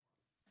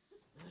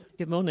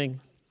Good morning.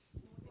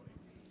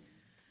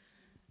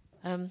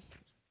 I'm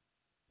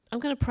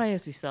going to pray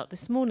as we start.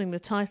 This morning, the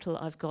title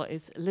I've got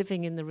is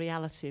Living in the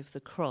Reality of the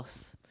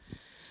Cross.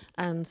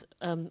 And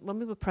when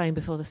we were praying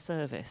before the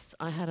service,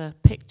 I had a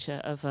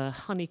picture of a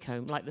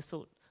honeycomb, like the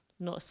sort,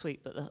 not a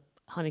sweet, but the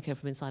honeycomb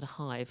from inside a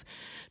hive,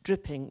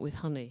 dripping with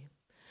honey.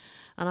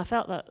 And I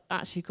felt that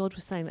actually God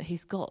was saying that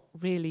he's got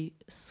really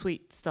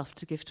sweet stuff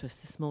to give to us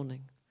this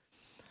morning.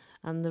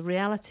 And the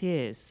reality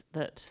is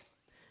that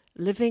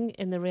living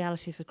in the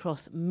reality of the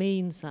cross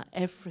means that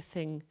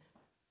everything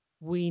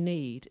we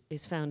need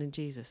is found in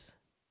Jesus.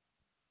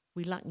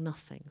 We lack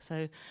nothing.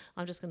 So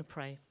I'm just going to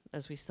pray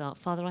as we start.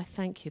 Father, I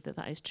thank you that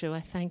that is true. I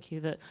thank you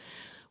that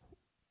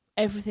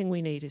everything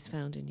we need is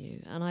found in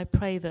you. And I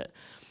pray that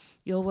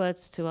your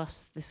words to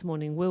us this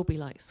morning will be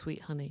like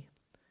sweet honey.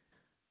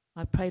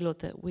 I pray, Lord,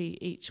 that we,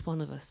 each one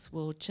of us,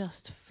 will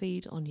just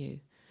feed on you.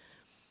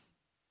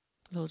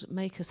 Lord,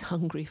 make us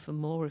hungry for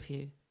more of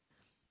you.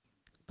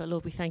 But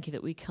Lord, we thank you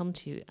that we come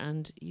to you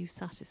and you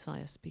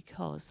satisfy us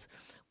because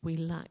we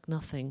lack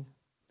nothing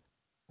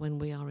when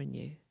we are in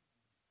you.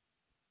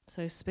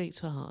 So speak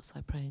to our hearts,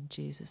 I pray in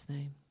Jesus'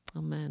 name.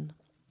 Amen.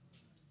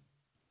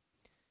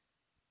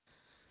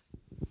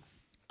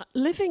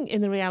 Living in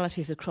the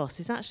reality of the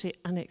cross is actually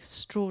an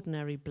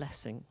extraordinary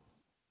blessing,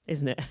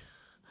 isn't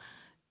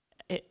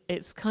it?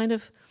 It's kind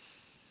of,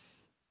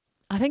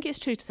 I think it's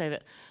true to say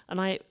that,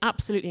 and I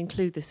absolutely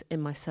include this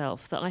in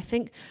myself, that I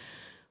think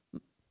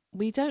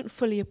we don't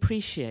fully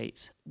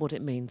appreciate what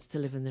it means to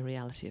live in the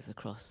reality of the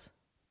cross.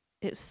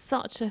 It's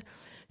such a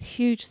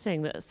huge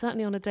thing that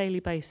certainly on a daily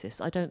basis,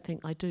 I don't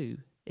think I do,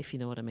 if you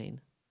know what I mean.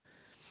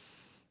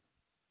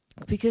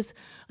 Because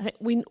I think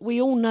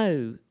we all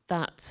know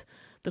that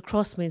the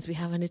cross means we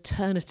have an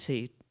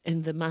eternity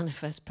in the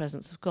manifest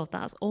presence of God.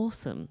 That's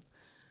awesome.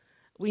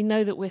 We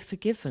know that we're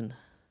forgiven.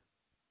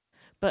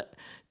 But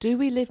do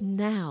we live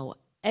now,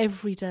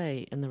 every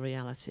day, in the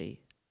reality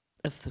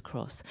of the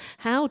cross?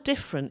 How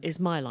different is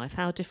my life?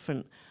 How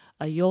different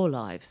are your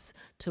lives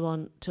to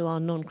our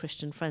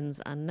non-Christian friends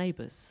and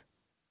neighbours?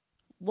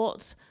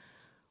 What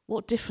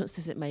difference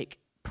does it make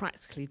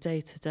practically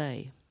day to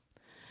day?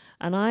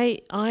 And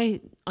I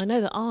know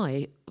that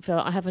I feel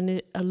I have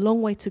a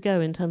long way to go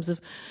in terms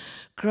of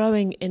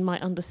growing in my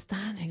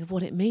understanding of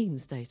what it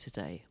means day to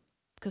day,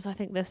 because I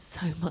think there's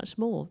so much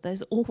more.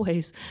 There's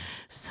always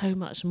so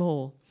much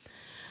more.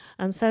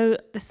 And so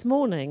this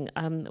morning,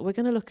 we're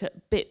going to look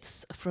at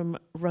bits from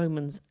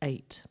Romans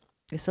 8.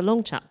 It's a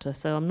long chapter,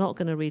 so I'm not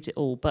going to read it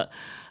all. But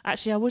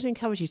actually, I would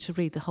encourage you to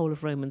read the whole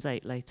of Romans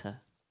 8 later.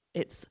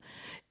 It's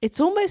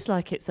almost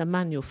like it's a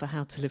manual for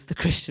how to live the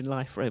Christian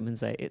life,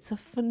 Romans 8. It's a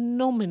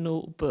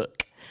phenomenal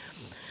book.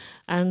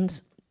 And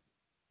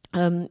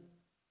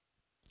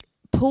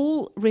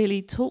Paul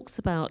really talks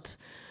about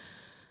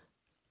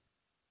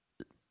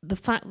the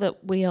fact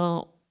that we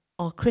are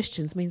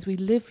Christians means we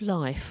live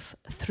life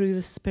through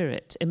the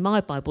Spirit. In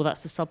my Bible,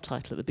 that's the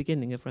subtitle at the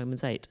beginning of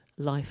Romans 8,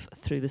 Life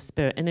Through the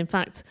Spirit. And in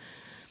fact,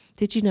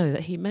 did you know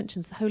that he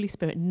mentions the Holy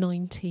Spirit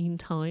 19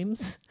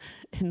 times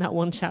in that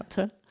one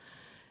chapter?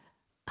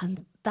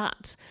 And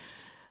that,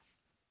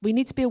 we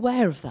need to be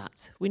aware of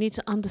that. We need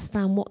to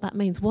understand what that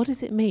means. What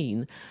does it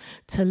mean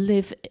to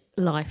live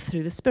life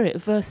through the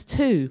Spirit? Verse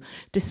 2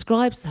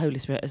 describes the Holy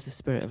Spirit as the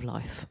Spirit of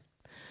life.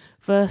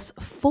 Verse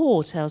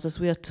 4 tells us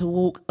we are to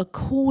walk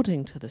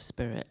according to the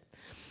Spirit.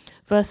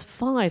 Verse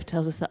 5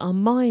 tells us that our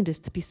mind is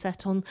to be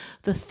set on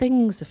the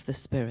things of the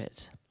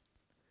Spirit.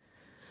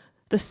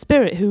 The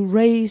Spirit who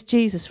raised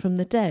Jesus from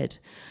the dead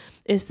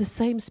is the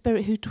same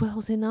Spirit who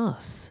dwells in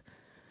us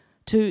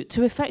to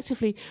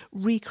effectively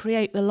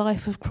recreate the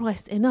life of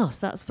Christ in us.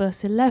 That's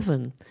verse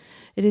 11.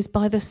 It is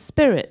by the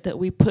Spirit that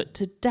we put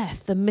to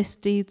death the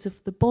misdeeds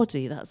of the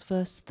body. That's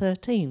verse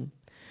 13.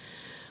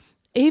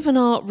 Even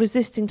our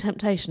resisting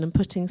temptation and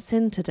putting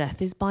sin to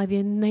death is by the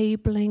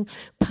enabling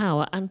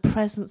power and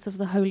presence of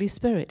the Holy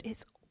Spirit.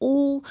 It's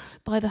all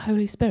by the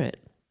Holy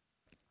Spirit.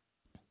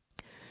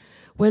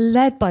 We're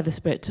led by the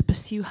Spirit to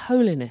pursue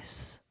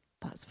holiness.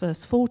 That's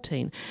verse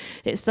 14.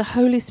 It's the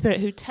Holy Spirit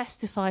who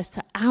testifies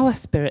to our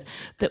spirit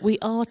that we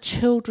are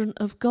children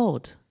of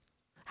God.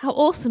 How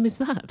awesome is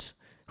that?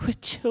 We're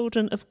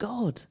children of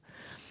God.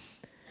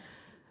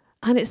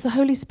 And it's the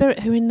Holy Spirit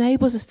who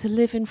enables us to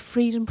live in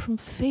freedom from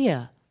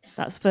fear.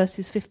 That's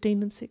verses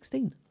 15 and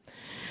 16.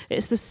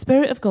 It's the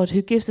Spirit of God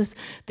who gives us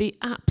the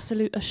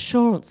absolute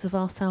assurance of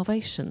our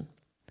salvation.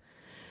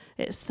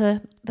 It's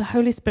the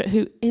Holy Spirit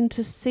who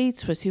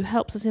intercedes for us, who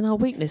helps us in our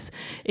weakness,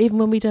 even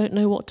when we don't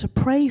know what to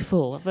pray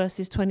for,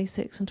 verses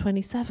 26 and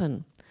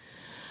 27.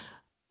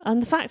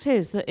 And the fact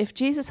is that if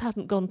Jesus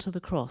hadn't gone to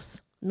the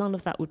cross, none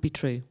of that would be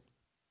true.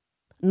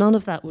 None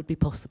of that would be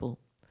possible.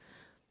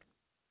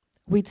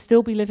 We'd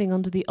still be living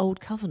under the old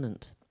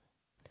covenant.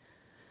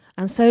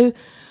 And so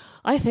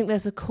I think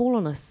there's a call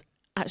on us,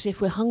 actually,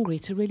 if we're hungry,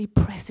 to really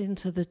press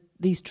into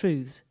these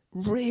truths,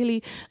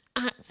 really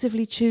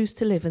actively choose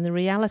to live in the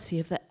reality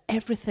of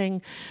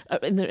everything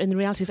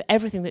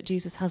that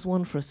Jesus has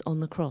won for us on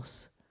the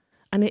cross.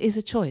 And it is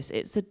a choice.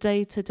 It's a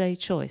day-to-day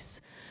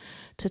choice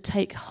to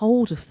take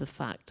hold of the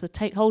fact, to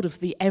take hold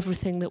of the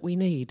everything that we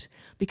need,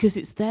 because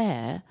it's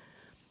there,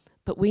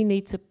 but we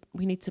need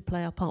to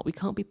play our part. We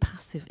can't be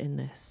passive in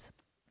this.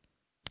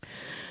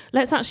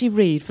 Let's actually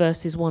read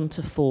verses 1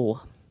 to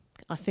 4.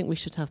 I think we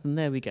should have them.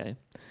 There we go.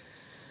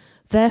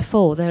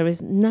 Therefore, there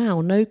is now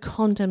no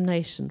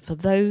condemnation for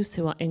those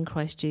who are in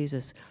Christ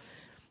Jesus,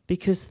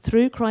 because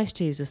through Christ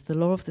Jesus, the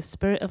law of the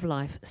Spirit of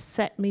life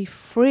set me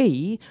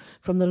free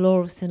from the law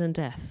of sin and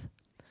death.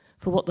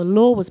 For what the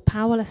law was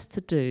powerless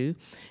to do,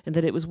 in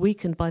that it was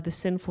weakened by the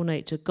sinful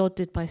nature, God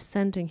did by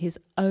sending his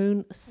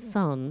own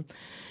Son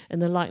in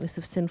the likeness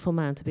of sinful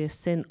man to be a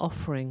sin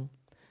offering.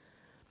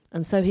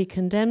 And so he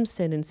condemned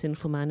sin in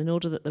sinful man in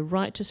order that the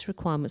righteous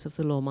requirements of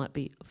the law might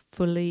be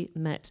fully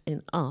met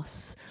in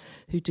us,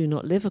 who do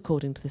not live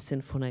according to the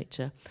sinful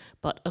nature,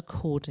 but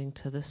according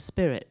to the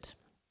Spirit.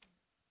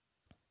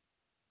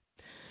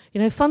 You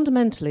know,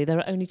 fundamentally, there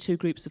are only two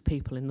groups of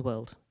people in the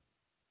world.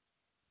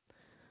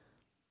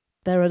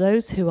 There are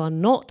those who are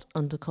not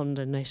under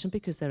condemnation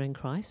because they're in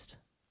Christ.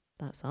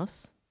 That's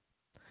us.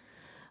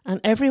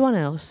 And everyone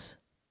else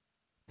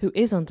who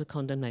is under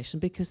condemnation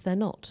because they're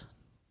not.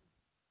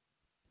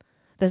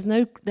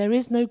 There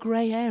is no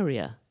grey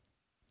area.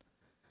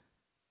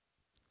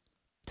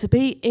 To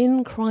be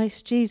in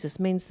Christ Jesus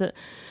means that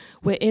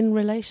we're in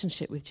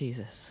relationship with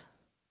Jesus.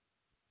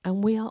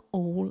 And we are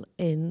all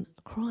in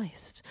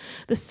Christ.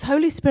 The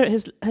Holy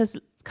Spirit has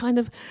kind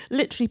of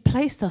literally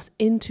placed us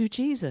into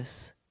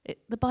Jesus.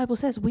 The Bible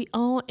says we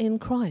are in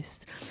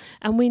Christ.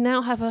 And we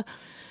now have a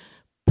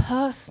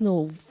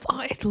personal,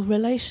 vital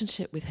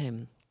relationship with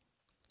him.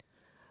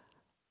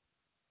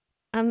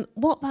 And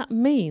what that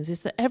means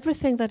is that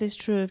everything that is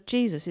true of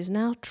Jesus is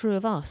now true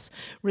of us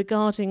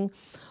regarding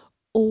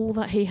all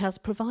that he has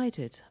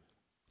provided.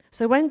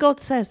 So when God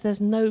says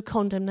there's no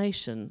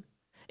condemnation,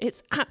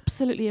 it's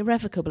absolutely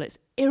irrevocable. It's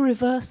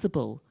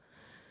irreversible.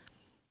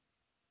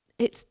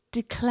 It's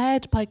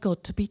declared by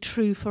God to be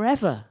true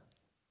forever.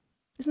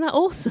 Isn't that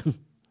awesome?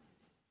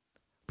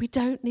 We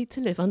don't need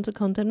to live under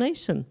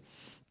condemnation.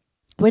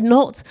 We're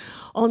not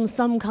on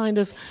some kind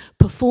of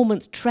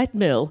performance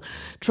treadmill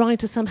trying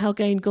to somehow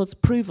gain God's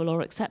approval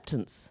or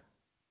acceptance.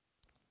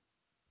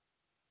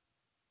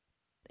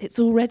 It's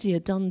already a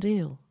done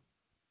deal.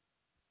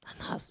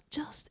 And that's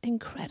just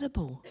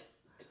incredible.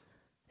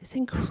 It's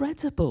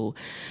incredible.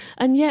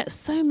 And yet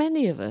so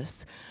many of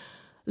us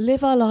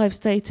live our lives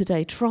day to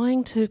day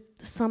trying to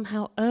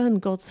somehow earn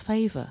God's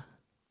favour,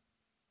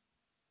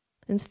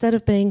 instead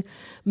of being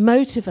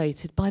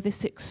motivated by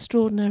this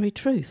extraordinary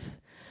truth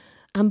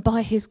and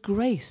by his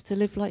grace to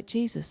live like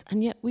Jesus.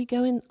 And yet we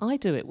go in, I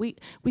do it, we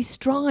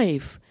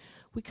strive.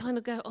 We kind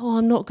of go, oh,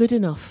 I'm not good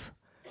enough.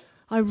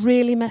 I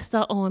really messed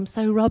up. Oh, I'm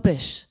so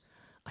rubbish.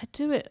 I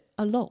do it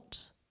a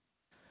lot.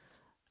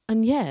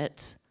 And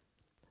yet,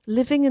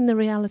 living in the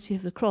reality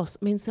of the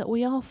cross means that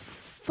we are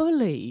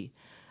fully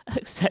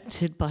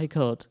accepted by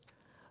God.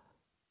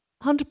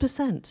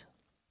 100%.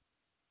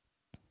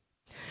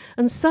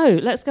 And so,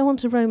 let's go on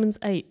to Romans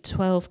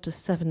 8:12 to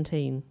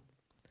 17.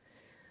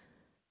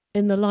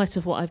 In the light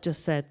of what I've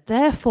just said.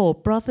 Therefore,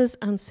 brothers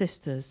and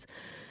sisters,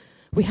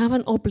 we have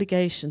an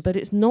obligation, but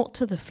it's not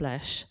to the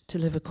flesh to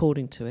live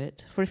according to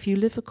it. For if you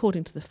live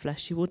according to the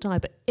flesh, you will die.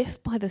 But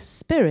if by the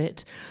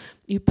Spirit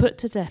you put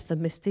to death the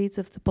misdeeds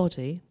of the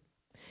body,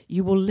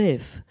 you will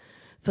live.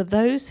 For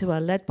those who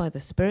are led by the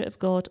Spirit of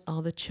God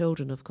are the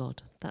children of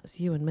God. That's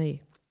you and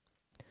me.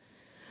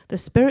 The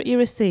Spirit you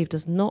received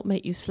does not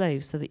make you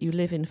slaves so that you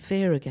live in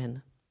fear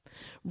again.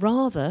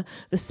 Rather,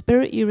 the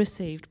Spirit you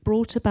received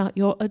brought about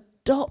your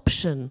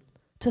adoption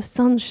to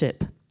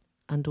sonship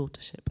and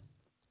daughtership.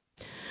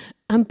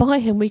 And by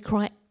him we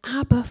cry,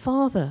 Abba,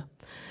 Father.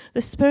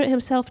 The Spirit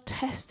himself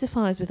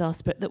testifies with our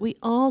spirit that we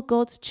are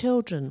God's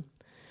children.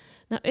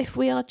 Now, if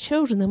we are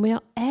children, then we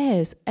are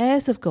heirs,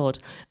 heirs of God,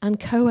 and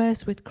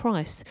co-heirs with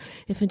Christ,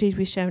 if indeed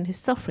we share in his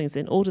sufferings,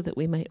 in order that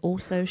we may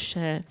also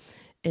share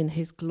in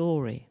his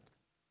glory.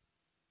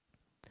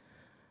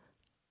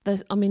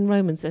 There's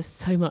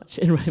so much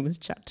in Romans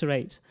chapter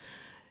 8.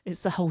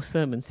 It's the whole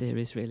sermon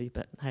series, really,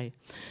 but hey.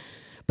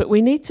 But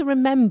we need to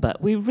remember,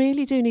 we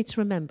really do need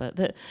to remember,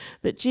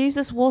 that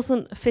Jesus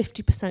wasn't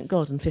 50%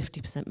 God and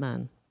 50%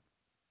 man.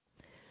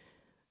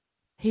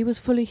 He was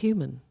fully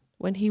human.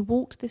 When he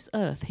walked this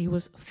earth, he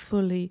was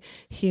fully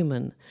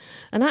human.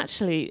 And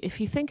actually,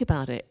 if you think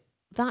about it,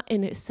 that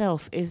in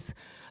itself is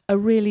a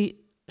really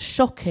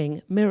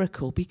shocking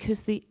miracle,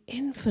 because the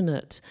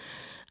infinite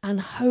and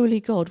holy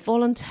God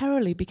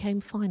voluntarily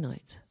became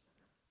finite,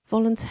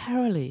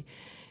 voluntarily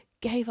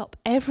gave up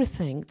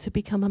everything to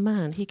become a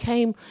man. He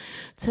came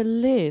to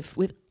live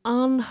with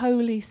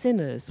unholy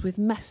sinners with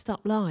messed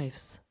up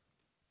lives.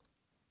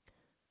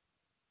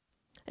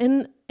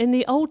 In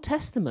the Old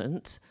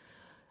Testament,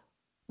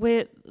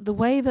 where the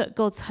way that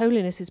God's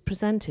holiness is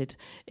presented,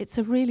 it's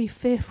a really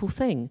fearful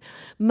thing.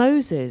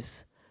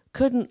 Moses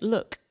couldn't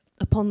look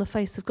upon the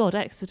face of God.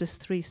 Exodus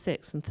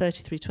 3:6 and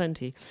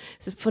 33:20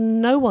 says, "For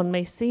no one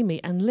may see me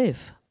and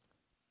live."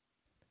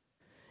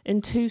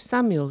 In 2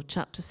 Samuel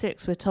chapter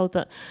 6, we're told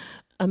that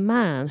a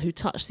man who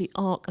touched the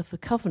Ark of the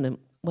Covenant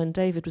when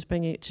David was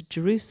bringing it to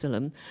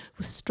Jerusalem,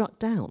 was struck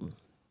down.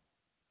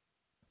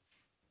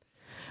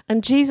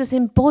 And Jesus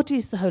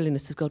embodies the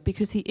holiness of God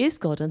because he is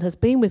God and has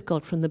been with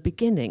God from the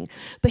beginning,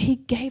 but he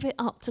gave it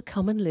up to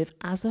come and live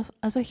as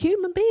a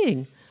human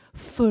being,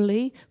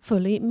 fully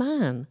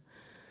man.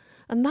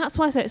 And that's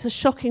why I say it's a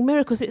shocking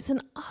miracle, because it's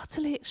an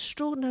utterly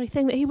extraordinary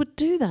thing that he would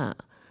do that.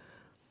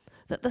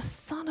 That the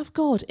Son of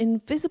God,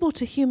 invisible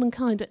to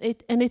humankind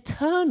and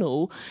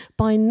eternal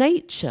by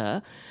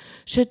nature,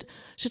 should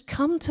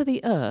come to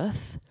the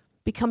earth,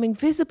 becoming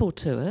visible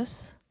to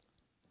us.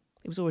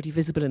 It was already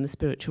visible in the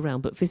spiritual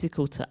realm, but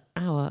physical to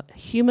our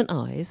human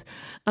eyes,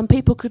 and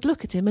people could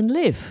look at him and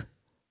live.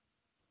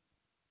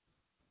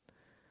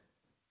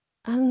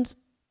 And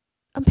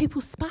people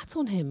spat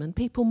on him, and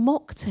people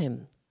mocked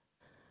him,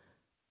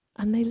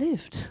 and they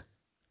lived.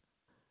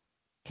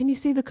 Can you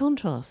see the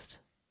contrast?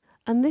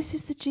 And this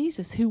is the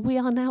Jesus who we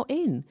are now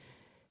in.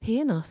 He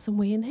in us and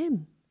we in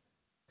him.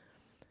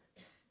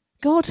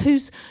 God,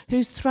 whose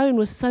throne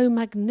was so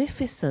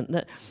magnificent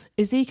that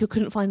Ezekiel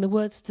couldn't find the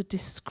words to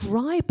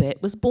describe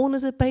it, was born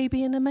as a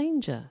baby in a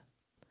manger.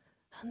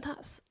 And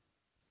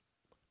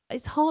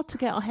it's hard to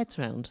get our heads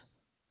around,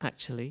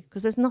 actually,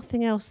 because there's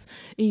nothing else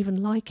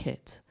even like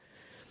it.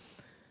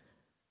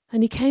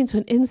 And he came to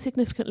an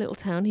insignificant little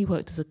town. He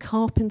worked as a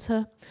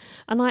carpenter.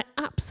 And I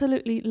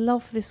absolutely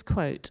love this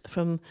quote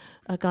from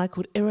a guy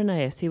called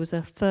Irenaeus. He was a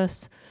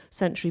 1st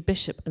century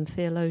bishop and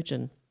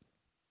theologian.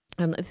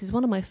 And this is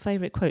one of my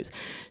favourite quotes.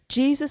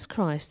 Jesus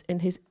Christ,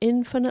 in his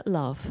infinite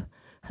love,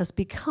 has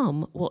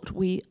become what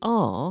we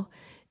are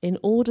in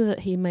order that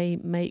he may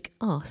make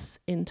us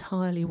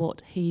entirely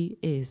what he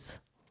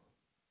is.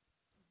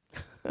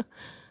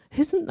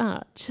 Isn't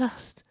that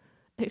just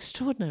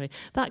extraordinary?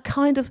 That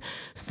kind of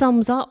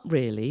sums up,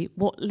 really,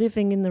 what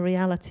living in the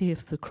reality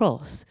of the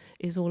cross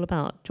is all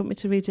about. Do you want me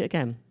to read it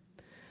again?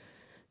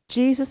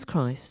 Jesus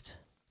Christ,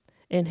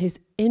 in his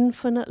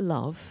infinite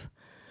love,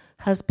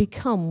 has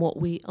become what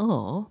we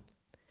are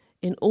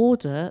in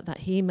order that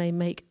he may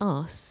make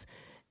us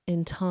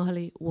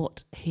entirely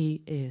what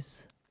he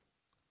is.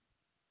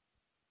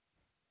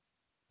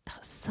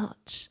 That's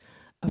such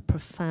a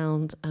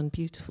profound and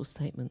beautiful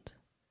statement.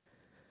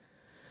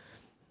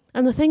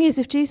 And the thing is,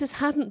 if Jesus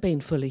hadn't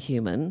been fully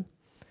human,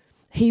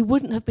 he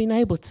wouldn't have been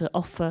able to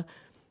offer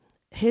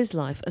his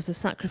life as a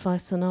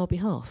sacrifice on our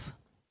behalf.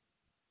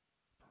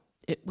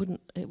 It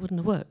wouldn't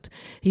have worked.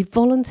 He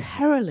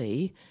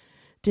voluntarily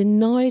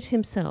denied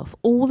himself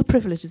all the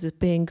privileges of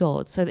being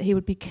God so that he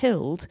would be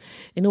killed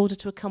in order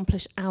to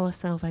accomplish our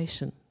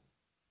salvation.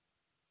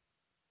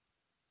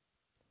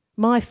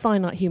 My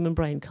finite human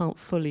brain can't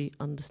fully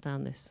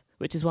understand this,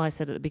 which is why I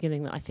said at the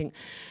beginning that I think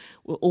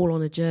we're all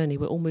on a journey,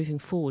 we're all moving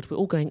forward, we're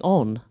all going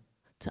on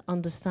to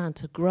understand,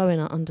 to grow in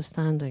our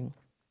understanding.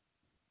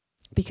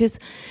 Because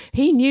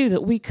he knew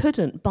that we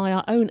couldn't, by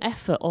our own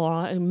effort or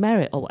our own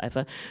merit or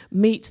whatever,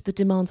 meet the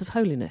demands of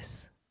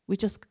holiness. We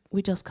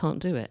just can't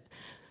do it.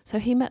 So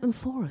he met them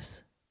for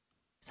us.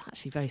 It's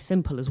actually very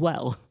simple as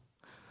well.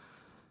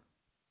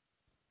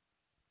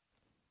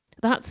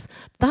 That's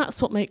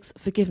what makes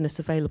forgiveness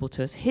available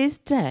to us. His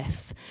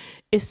death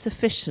is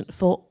sufficient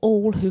for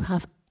all who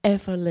have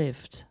ever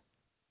lived.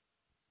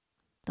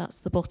 That's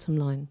the bottom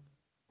line.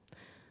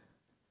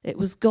 It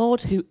was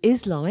God who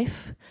is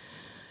life,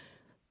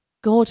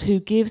 God who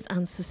gives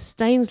and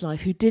sustains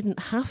life, who didn't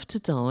have to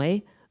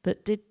die,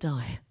 that did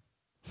die.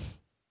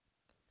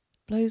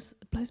 Blows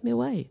me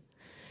away.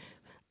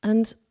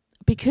 And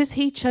because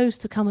he chose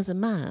to come as a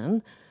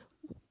man,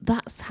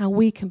 that's how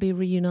we can be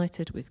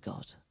reunited with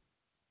God.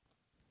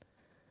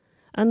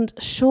 And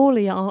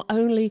surely our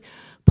only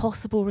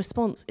possible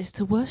response is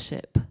to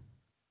worship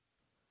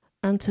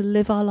and to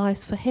live our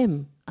lives for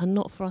him and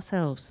not for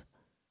ourselves.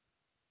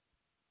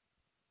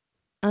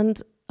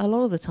 And a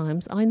lot of the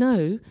times, I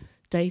know,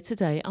 day to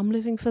day, I'm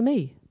living for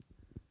me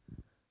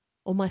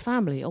or my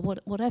family or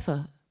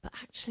whatever. But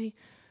actually,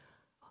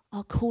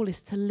 our call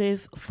is to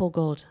live for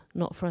God,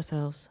 not for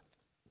ourselves.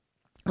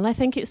 And I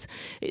think it's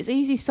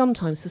easy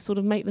sometimes to sort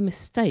of make the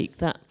mistake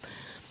that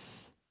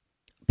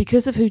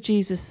because of who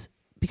Jesus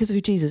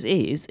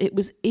is, it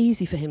was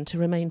easy for him to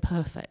remain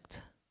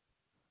perfect.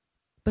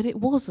 But it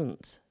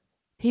wasn't.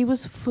 He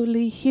was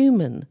fully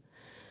human.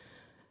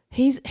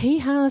 He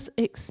has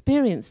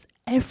experienced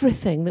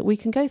everything that we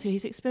can go through.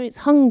 He's experienced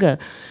hunger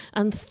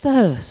and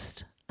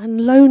thirst and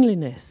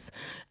loneliness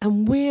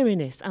and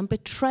weariness and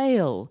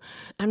betrayal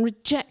and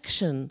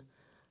rejection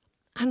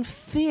and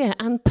fear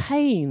and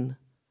pain,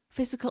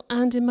 physical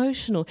and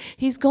emotional.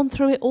 He's gone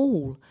through it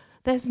all.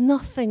 There's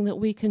nothing that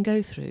we can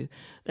go through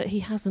that he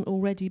hasn't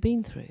already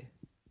been through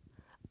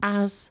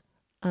as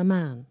a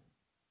man.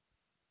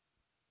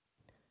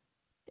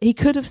 He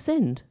could have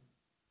sinned.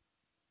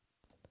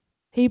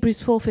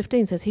 Hebrews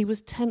 4:15 says he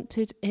was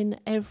tempted in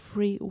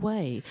every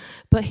way,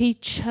 but he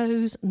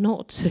chose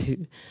not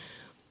to.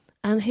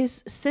 And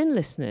his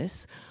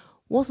sinlessness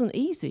wasn't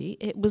easy.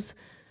 It was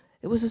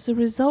as a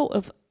result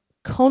of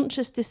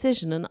conscious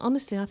decision and,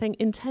 honestly, I think,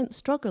 intense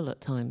struggle at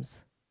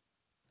times.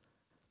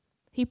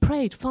 He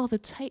prayed, Father,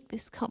 take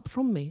this cup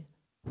from me.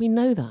 We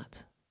know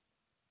that.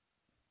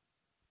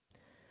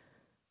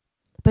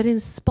 But in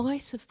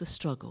spite of the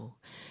struggle,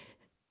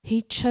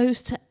 he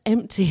chose to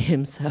empty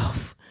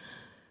himself.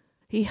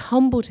 He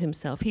humbled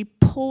himself. He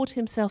poured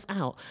himself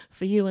out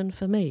for you and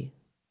for me.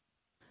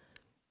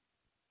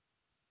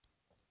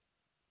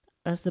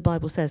 As the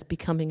Bible says,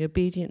 becoming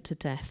obedient to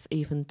death,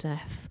 even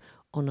death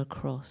on a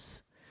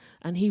cross.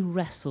 And he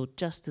wrestled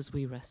just as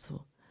we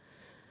wrestle.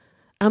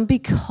 And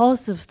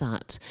because of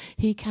that,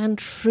 he can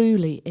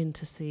truly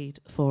intercede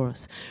for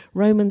us.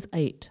 Romans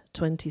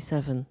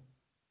 8:27.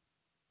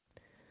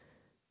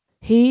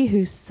 He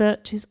who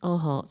searches our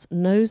hearts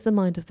knows the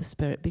mind of the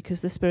Spirit,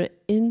 because the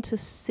Spirit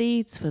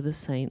intercedes for the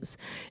saints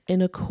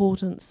in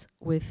accordance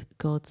with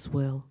God's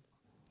will.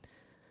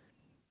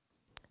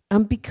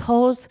 And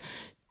because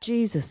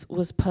Jesus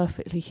was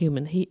perfectly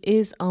human, he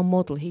is our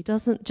model. He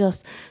doesn't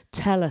just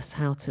tell us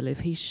how to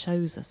live, he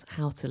shows us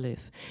how to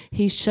live.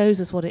 He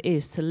shows us what it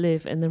is to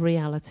live in the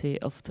reality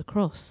of the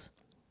cross.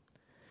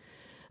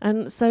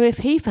 And so if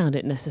he found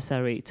it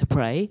necessary to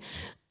pray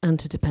and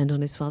to depend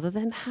on his Father,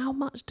 then how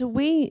much do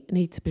we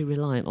need to be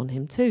reliant on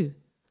him too?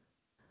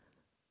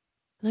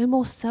 No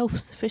more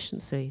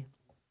self-sufficiency.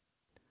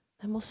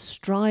 No more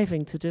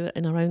striving to do it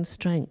in our own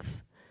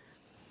strength.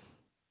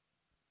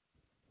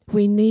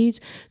 We need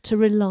to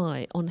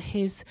rely on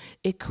his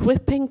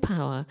equipping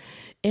power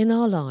in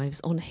our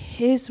lives, on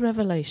his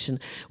revelation.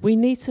 We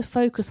need to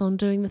focus on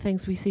doing the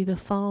things we see the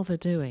Father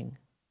doing.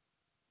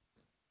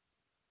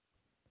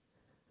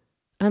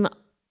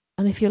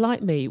 And if you're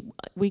like me,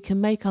 we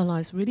can make our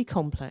lives really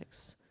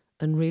complex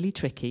and really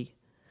tricky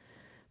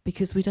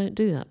because we don't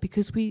do that,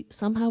 because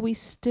we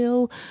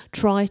still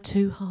try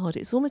too hard.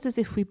 It's almost as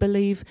if we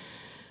believe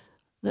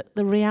that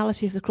the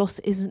reality of the cross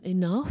isn't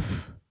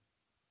enough.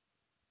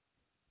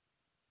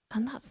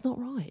 And that's not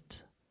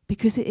right,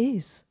 because it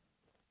is.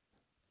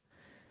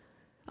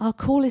 Our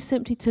call is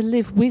simply to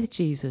live with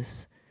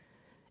Jesus,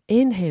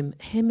 in him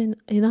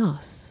in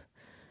us,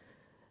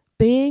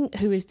 being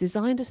who he's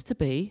designed us to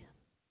be,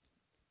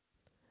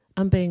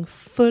 and being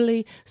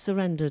fully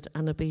surrendered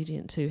and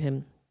obedient to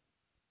him.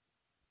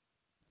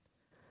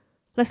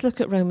 Let's look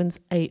at Romans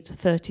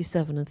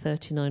 8:37 and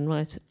 39,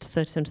 right to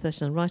 37 to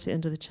 39, right at the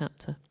end of the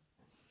chapter.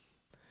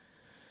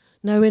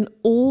 No, in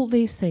all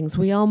these things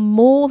we are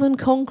more than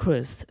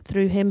conquerors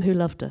through him who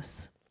loved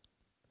us.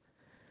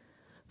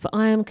 For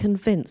I am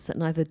convinced that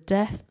neither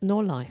death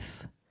nor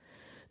life,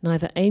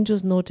 neither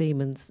angels nor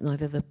demons,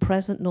 neither the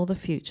present nor the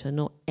future,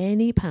 nor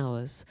any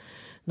powers,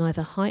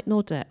 neither height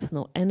nor depth,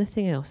 nor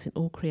anything else in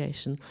all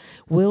creation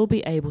will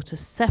be able to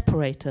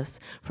separate us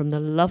from the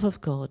love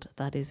of God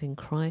that is in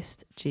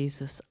Christ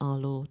Jesus our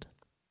Lord.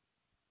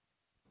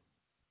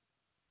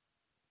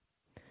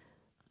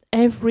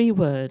 Every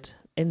word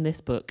in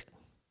this book,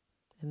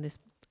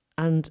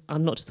 and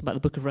I'm not just talking about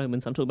the book of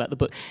Romans, I'm talking about the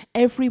book,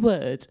 every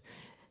word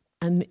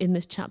and in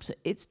this chapter,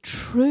 it's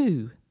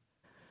true.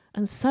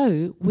 And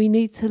so we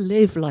need to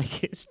live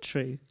like it's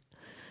true.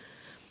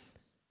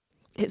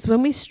 It's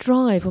when we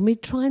strive, when we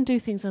try and do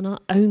things on our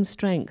own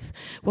strength,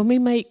 when we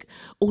make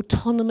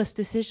autonomous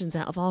decisions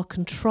out of our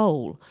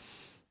control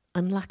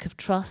and lack of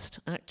trust,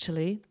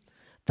 actually,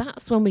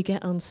 that's when we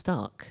get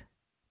unstuck.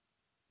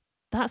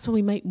 That's when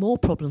we make more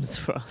problems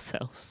for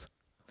ourselves.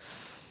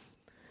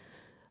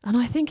 And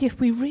I think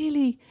if we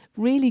really,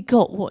 really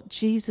got what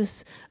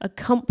Jesus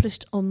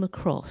accomplished on the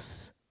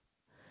cross,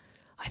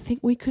 I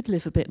think we could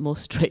live a bit more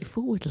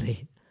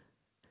straightforwardly.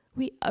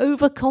 We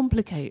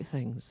overcomplicate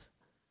things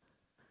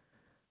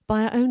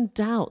by our own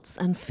doubts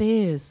and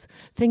fears,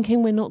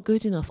 thinking we're not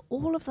good enough.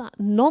 All of that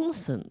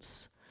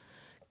nonsense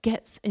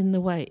gets in the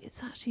way.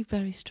 It's actually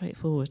very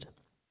straightforward.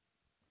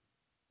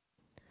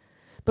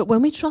 But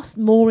when we trust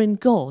more in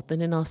God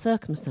than in our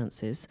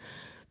circumstances,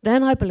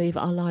 then I believe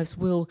our lives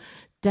will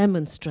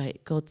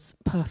demonstrate God's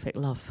perfect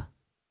love.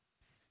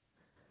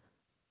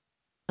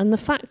 And the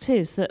fact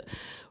is that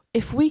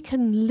if we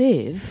can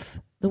live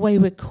the way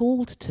we're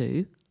called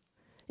to,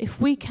 if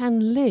we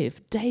can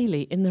live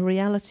daily in the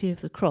reality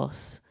of the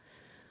cross,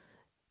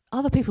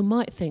 other people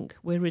might think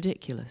we're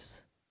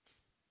ridiculous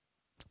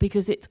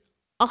because it's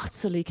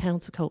utterly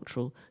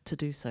countercultural to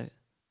do so,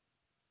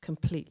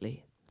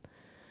 completely.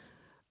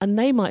 And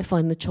they might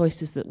find the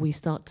choices that we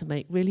start to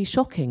make really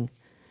shocking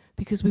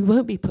because we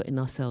won't be putting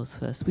ourselves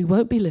first. We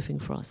won't be living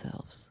for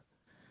ourselves.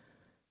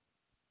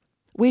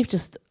 Laurie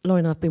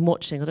and I have been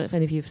watching, I don't know if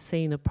any of you have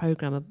seen a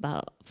programme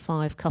about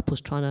 5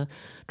 couples trying to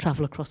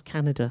travel across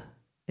Canada.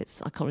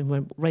 I can't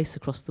remember, Race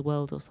Across the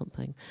World or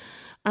something.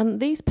 And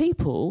these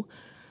people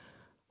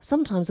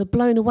sometimes are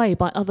blown away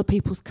by other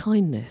people's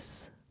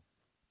kindness.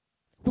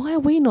 Why are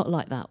we not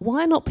like that?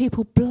 Why are not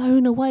people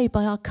blown away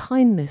by our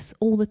kindness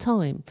all the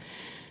time?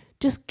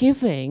 Just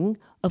giving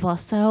of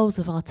ourselves,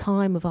 of our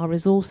time, of our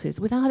resources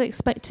without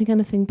expecting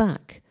anything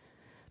back.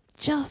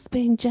 Just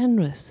being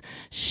generous,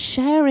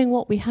 sharing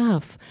what we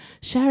have,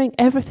 sharing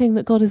everything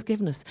that God has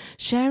given us,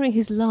 sharing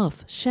his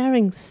love,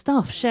 sharing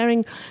stuff,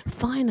 sharing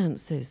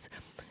finances.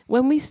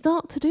 When we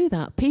start to do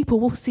that,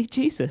 people will see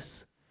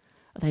Jesus.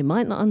 They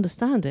might not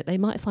understand it, they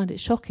might find it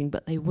shocking,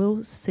 but they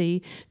will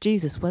see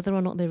Jesus, whether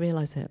or not they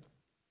realise it.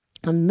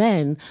 And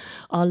then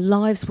our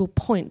lives will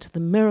point to the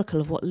miracle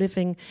of what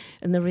living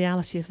in the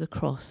reality of the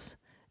cross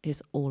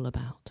is all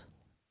about.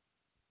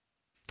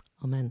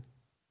 Amen.